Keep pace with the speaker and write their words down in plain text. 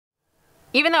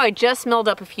Even though I just milled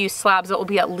up a few slabs that will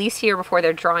be at least here before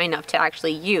they're dry enough to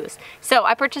actually use. So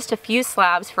I purchased a few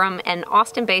slabs from an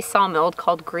Austin-based sawmill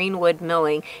called Greenwood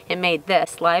Milling and made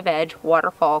this live edge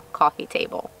waterfall coffee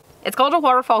table. It's called a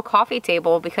waterfall coffee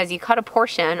table because you cut a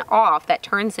portion off that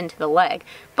turns into the leg,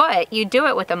 but you do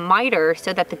it with a miter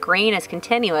so that the grain is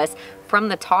continuous from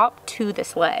the top to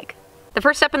this leg. The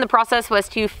first step in the process was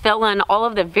to fill in all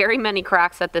of the very many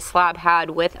cracks that the slab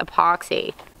had with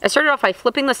epoxy. I started off by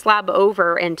flipping the slab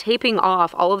over and taping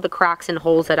off all of the cracks and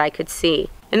holes that I could see.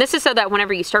 And this is so that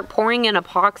whenever you start pouring in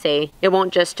epoxy, it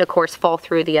won't just, of course, fall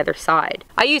through the other side.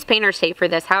 I use painter's tape for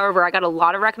this. However, I got a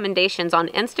lot of recommendations on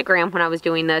Instagram when I was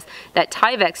doing this that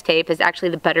Tyvek tape is actually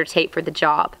the better tape for the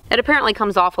job. It apparently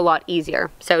comes off a lot easier.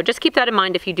 So just keep that in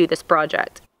mind if you do this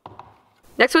project.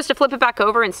 Next was to flip it back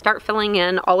over and start filling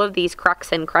in all of these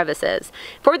cracks and crevices.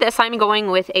 For this, I'm going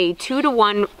with a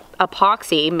 2-to-1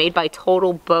 epoxy made by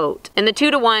Total Boat. And the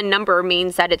 2-to-1 number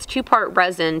means that it's 2-part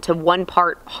resin to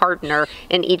 1-part hardener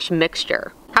in each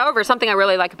mixture. However, something I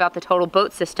really like about the Total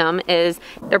Boat system is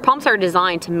their pumps are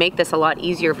designed to make this a lot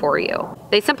easier for you.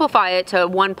 They simplify it to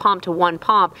 1 pump to 1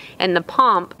 pump, and the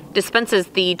pump dispenses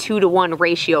the 2-to-1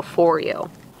 ratio for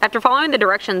you. After following the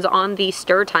directions on the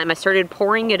stir time, I started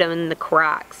pouring it in the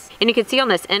cracks. And you can see on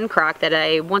this end crack that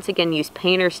I once again used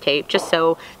painter's tape just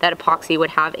so that epoxy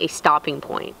would have a stopping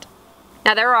point.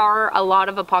 Now there are a lot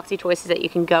of epoxy choices that you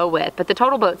can go with, but the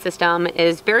Total Boat system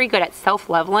is very good at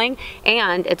self-leveling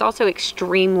and it's also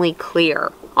extremely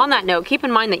clear. On that note, keep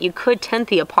in mind that you could tint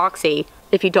the epoxy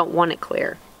if you don't want it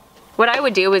clear. What I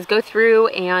would do is go through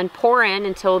and pour in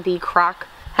until the crack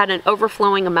had an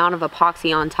overflowing amount of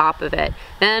epoxy on top of it.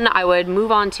 Then I would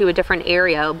move on to a different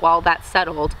area while that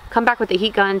settled, come back with the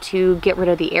heat gun to get rid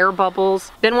of the air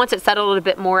bubbles. Then once it settled a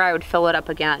bit more, I would fill it up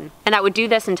again. And I would do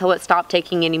this until it stopped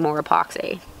taking any more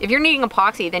epoxy. If you're needing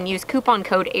epoxy, then use coupon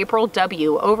code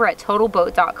AprilW over at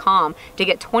TotalBoat.com to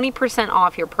get 20%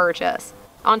 off your purchase.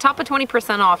 On top of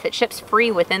 20% off, it ships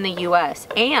free within the US,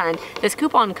 and this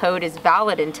coupon code is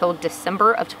valid until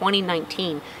December of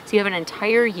 2019, so you have an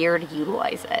entire year to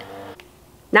utilize it.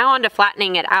 Now on to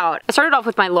flattening it out. I started off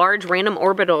with my large random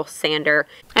orbital sander,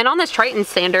 and on this Triton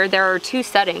sander there are 2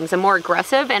 settings, a more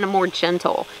aggressive and a more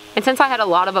gentle. And since I had a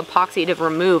lot of epoxy to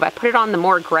remove, I put it on the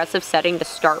more aggressive setting to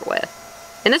start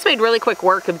with. And this made really quick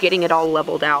work of getting it all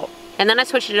leveled out. And then I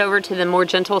switched it over to the more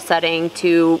gentle setting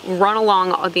to run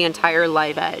along the entire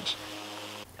live edge.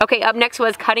 Okay, up next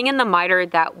was cutting in the miter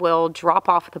that will drop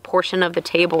off the portion of the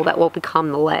table that will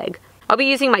become the leg. I'll be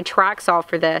using my track saw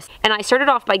for this, and I started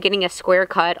off by getting a square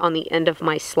cut on the end of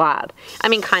my slab. I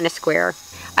mean, kind of square.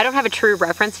 I don't have a true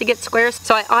reference to get squares,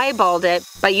 so I eyeballed it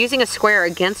by using a square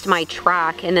against my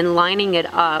track and then lining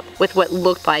it up with what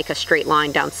looked like a straight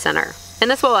line down center. And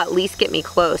this will at least get me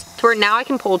close to where now I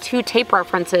can pull 2 tape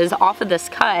references off of this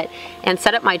cut and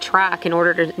set up my track in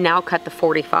order to now cut the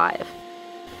 45.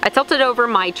 I tilted over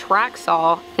my track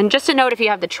saw, and just a note, if you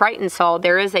have the Triton saw,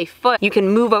 there is a foot you can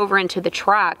move over into the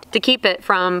track to keep it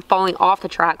from falling off the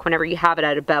track whenever you have it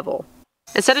at a bevel.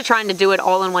 Instead of trying to do it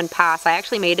all in one pass, I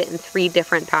actually made it in 3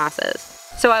 different passes.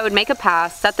 So I would make a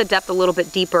pass, set the depth a little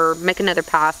bit deeper, make another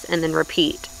pass, and then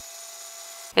repeat.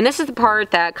 And this is the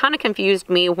part that kind of confused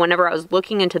me whenever I was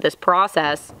looking into this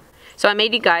process. So I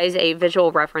made you guys a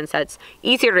visual reference that's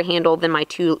easier to handle than my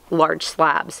 2 large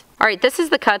slabs. Alright, this is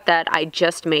the cut that I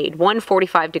just made,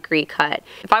 145-degree cut.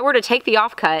 If I were to take the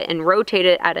offcut and rotate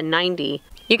it at a 90,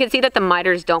 you can see that the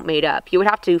miters don't mate up. You would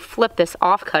have to flip this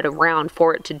offcut around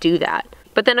for it to do that.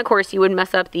 But then of course you would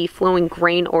mess up the flowing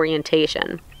grain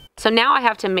orientation. So now I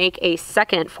have to make a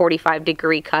second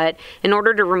 45-degree cut in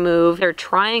order to remove their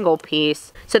triangle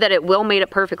piece so that it will mate up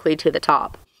perfectly to the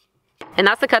top. And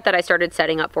that's the cut that I started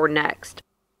setting up for next.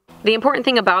 The important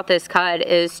thing about this cut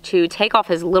is to take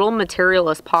off as little material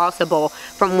as possible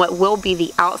from what will be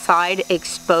the outside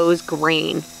exposed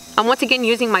grain. I'm once again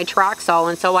using my track saw,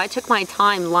 and so I took my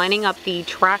time lining up the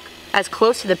track as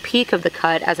close to the peak of the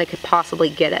cut as I could possibly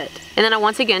get it. And then I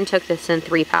once again took this in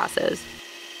 3 passes.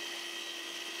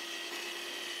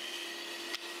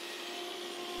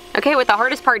 Okay, with the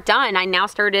hardest part done, I now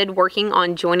started working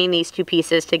on joining these 2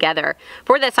 pieces together.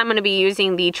 For this, I'm going to be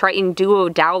using the Triton Duo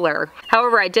Dowler.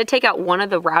 However, I did take out one of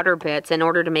the router bits in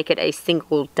order to make it a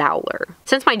single dowler.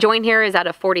 Since my joint here is at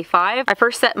a 45, I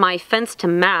first set my fence to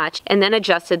match and then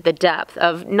adjusted the depth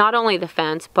of not only the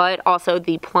fence, but also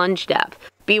the plunge depth.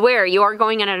 Beware, you are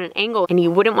going in at an angle and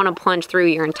you wouldn't want to plunge through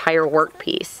your entire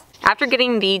workpiece. After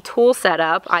getting the tool set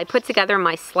up, I put together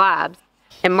my slabs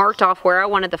and marked off where I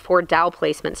wanted the 4 dowel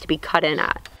placements to be cut in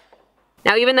at.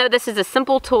 Now, even though this is a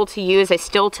simple tool to use, I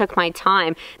still took my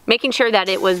time, making sure that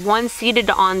it was one, seated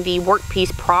on the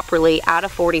workpiece properly at a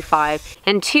 45,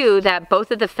 and two, that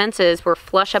both of the fences were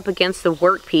flush up against the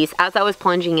workpiece as I was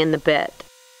plunging in the bit.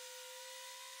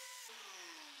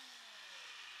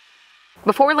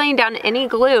 Before laying down any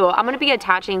glue, I'm going to be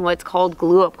attaching what's called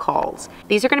glue-up cauls.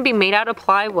 These are going to be made out of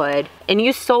plywood and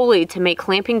used solely to make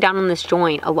clamping down on this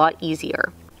joint a lot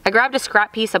easier. I grabbed a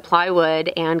scrap piece of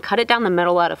plywood and cut it down the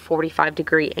middle at a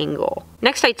 45-degree angle.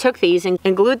 Next, I took these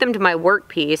and glued them to my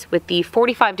workpiece with the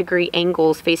 45-degree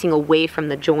angles facing away from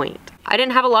the joint. I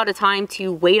didn't have a lot of time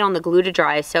to wait on the glue to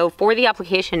dry, so for the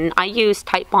application, I used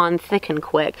Titebond Thick and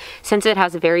Quick since it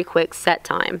has a very quick set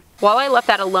time. While I left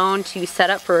that alone to set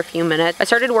up for a few minutes, I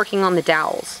started working on the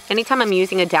dowels. Anytime I'm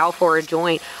using a dowel for a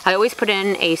joint, I always put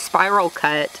in a spiral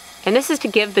cut. And this is to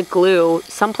give the glue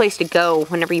some place to go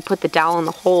whenever you put the dowel in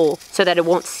the hole so that it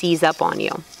won't seize up on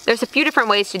you. There's a few different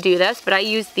ways to do this, but I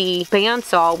use the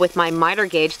bandsaw with my miter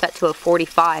gauge set to a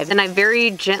 45, and I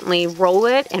very gently roll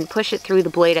it and push it through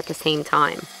the blade at the same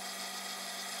time.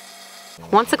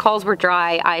 Once the cauls were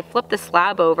dry, I flipped the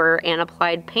slab over and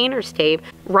applied painter's tape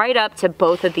right up to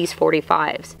both of these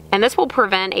 45s. And this will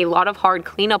prevent a lot of hard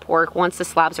cleanup work once the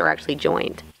slabs are actually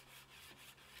joined.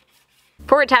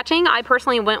 For attaching, I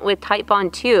personally went with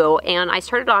Titebond 2, and I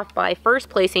started off by first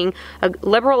placing a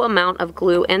liberal amount of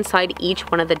glue inside each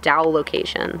one of the dowel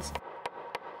locations.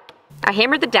 I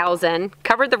hammered the dowels in,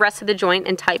 covered the rest of the joint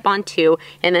in Titebond 2,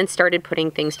 and then started putting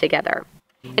things together.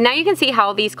 And now you can see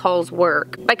how these cauls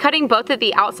work. By cutting both of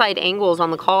the outside angles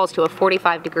on the cauls to a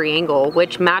 45-degree angle,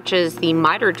 which matches the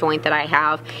miter joint that I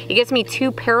have, it gives me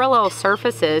two parallel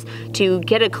surfaces to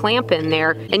get a clamp in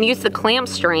there and use the clamp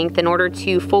strength in order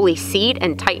to fully seat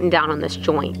and tighten down on this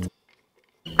joint.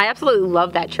 I absolutely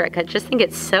love that trick. I just think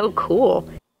it's so cool.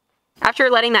 After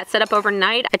letting that set up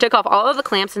overnight, I took off all of the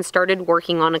clamps and started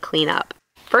working on a cleanup.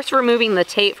 First removing the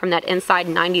tape from that inside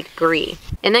 90 degree,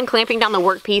 and then clamping down the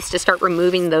workpiece to start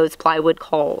removing those plywood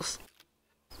cauls.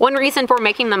 One reason for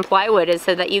making them plywood is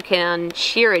so that you can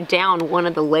shear it down one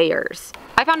of the layers.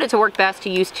 I found it to work best to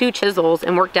use two chisels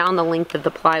and work down the length of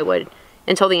the plywood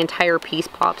until the entire piece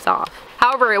pops off.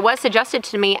 However, it was suggested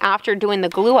to me after doing the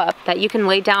glue up that you can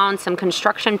lay down some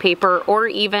construction paper or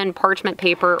even parchment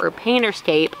paper or painter's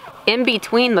tape in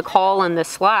between the caul and the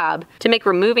slab to make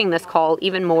removing this caul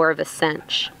even more of a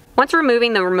cinch. Once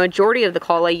removing the majority of the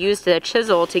caul, I used a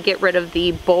chisel to get rid of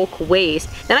the bulk waste.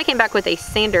 Then I came back with a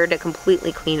sander to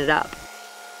completely clean it up.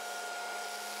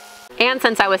 And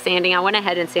since I was sanding, I went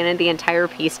ahead and sanded the entire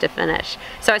piece to finish.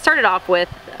 So I started off with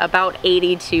about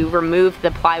 80 to remove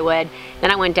the plywood,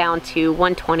 then I went down to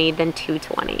 120, then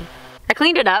 220. I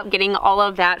cleaned it up, getting all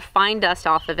of that fine dust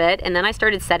off of it, and then I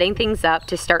started setting things up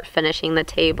to start finishing the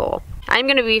table. I'm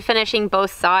going to be finishing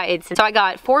both sides, so I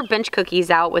got 4 bench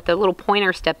cookies out with a little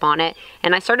pointer step on it,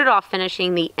 and I started off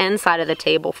finishing the inside of the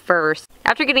table first.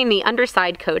 After getting the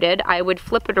underside coated, I would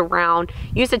flip it around,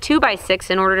 use a 2x6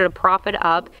 in order to prop it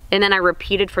up, and then I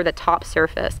repeated for the top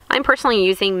surface. I'm personally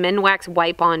using Minwax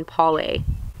Wipe-On Poly.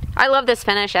 I love this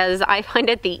finish as I find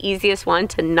it the easiest one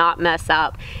to not mess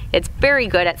up. It's very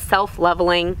good at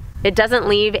self-leveling. It doesn't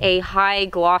leave a high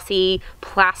glossy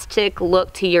plastic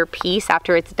look to your piece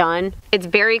after it's done. It's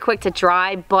very quick to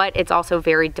dry, but it's also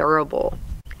very durable.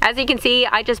 As you can see,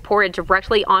 I just pour it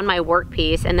directly on my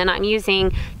workpiece, and then I'm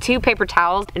using 2 paper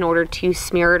towels in order to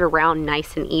smear it around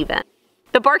nice and even.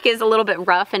 The bark is a little bit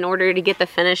rough in order to get the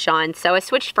finish on, so I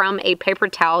switched from a paper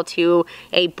towel to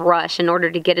a brush in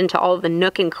order to get into all of the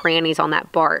nook and crannies on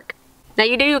that bark. Now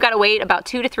you do gotta wait about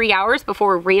 2 to 3 hours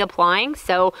before reapplying,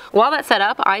 so while that's set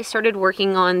up, I started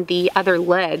working on the other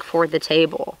leg for the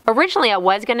table. Originally I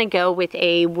was gonna go with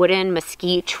a wooden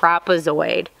mesquite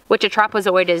trapezoid, which a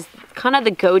trapezoid is kind of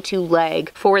the go-to leg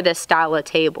for this style of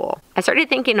table. I started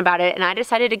thinking about it and I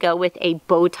decided to go with a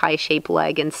bow tie shaped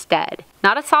leg instead.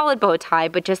 Not a solid bow tie,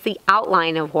 but just the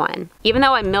outline of one. Even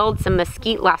though I milled some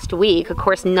mesquite last week, of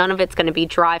course none of it's gonna be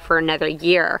dry for another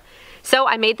year. So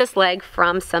I made this leg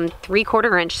from some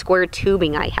 3/4 inch square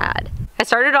tubing I had. I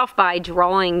started off by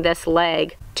drawing this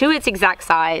leg to its exact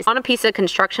size on a piece of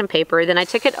construction paper. Then I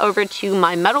took it over to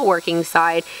my metalworking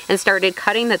side and started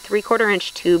cutting the 3/4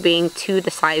 inch tubing to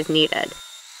the size needed.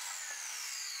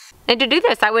 And to do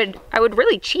this, I would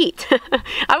really cheat.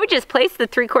 I would just place the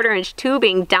 3/4 inch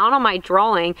tubing down on my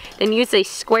drawing, then use a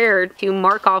square to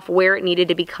mark off where it needed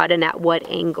to be cut and at what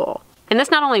angle. And this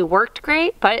not only worked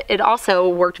great, but it also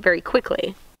worked very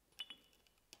quickly.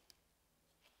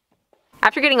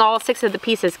 After getting all 6 of the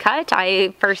pieces cut,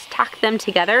 I first tacked them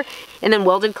together and then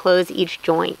welded close each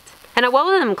joint. And I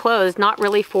welded them closed, not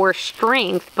really for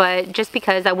strength, but just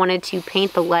because I wanted to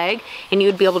paint the leg and you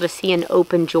would be able to see an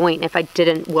open joint if I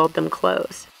didn't weld them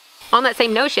closed. On that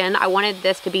same notion, I wanted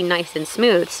this to be nice and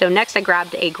smooth, so next I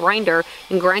grabbed a grinder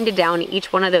and grinded down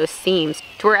each one of those seams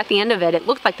to where at the end of it, it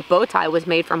looked like the bow tie was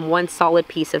made from one solid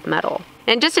piece of metal.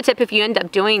 And just a tip, if you end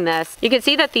up doing this, you can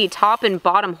see that the top and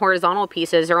bottom horizontal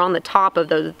pieces are on the top of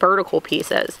those vertical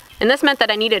pieces. And this meant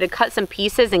that I needed to cut some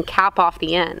pieces and cap off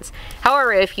the ends.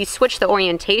 However, if you switch the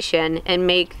orientation and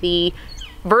make the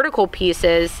vertical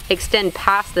pieces extend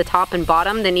past the top and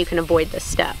bottom, then you can avoid this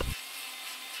step.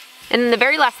 And then the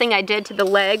very last thing I did to the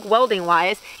leg, welding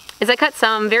wise, is I cut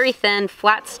some very thin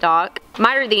flat stock,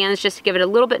 mitered the ends just to give it a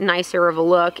little bit nicer of a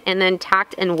look, and then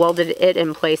tacked and welded it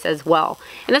in place as well.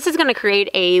 And this is going to create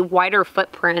a wider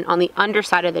footprint on the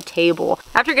underside of the table.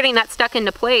 After getting that stuck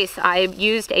into place, I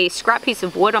used a scrap piece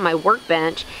of wood on my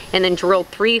workbench and then drilled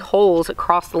 3 holes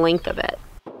across the length of it.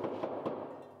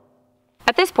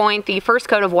 At this point, the first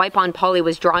coat of wipe-on poly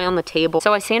was dry on the table,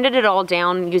 so I sanded it all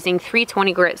down using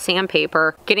 320 grit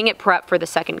sandpaper, getting it prepped for the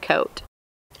second coat.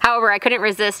 However, I couldn't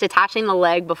resist attaching the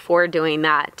leg before doing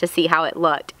that to see how it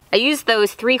looked. I used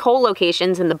those 3 hole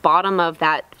locations in the bottom of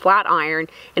that flat iron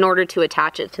in order to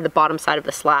attach it to the bottom side of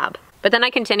the slab. But then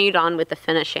I continued on with the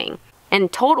finishing. In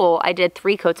total, I did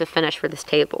 3 coats of finish for this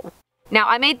table. Now,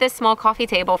 I made this small coffee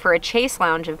table for a chase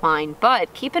lounge of mine,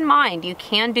 but keep in mind you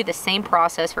can do the same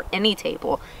process for any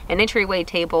table. An entryway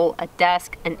table, a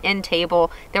desk, an end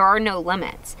table, there are no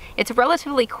limits. It's a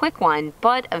relatively quick one,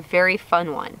 but a very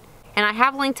fun one. And I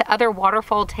have linked to other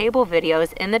waterfall table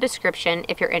videos in the description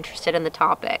if you're interested in the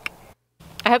topic.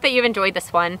 I hope that you've enjoyed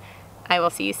this one. I will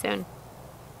see you soon.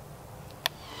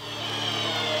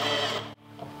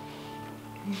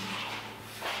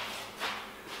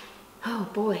 Oh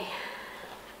boy.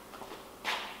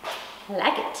 I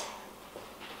like it.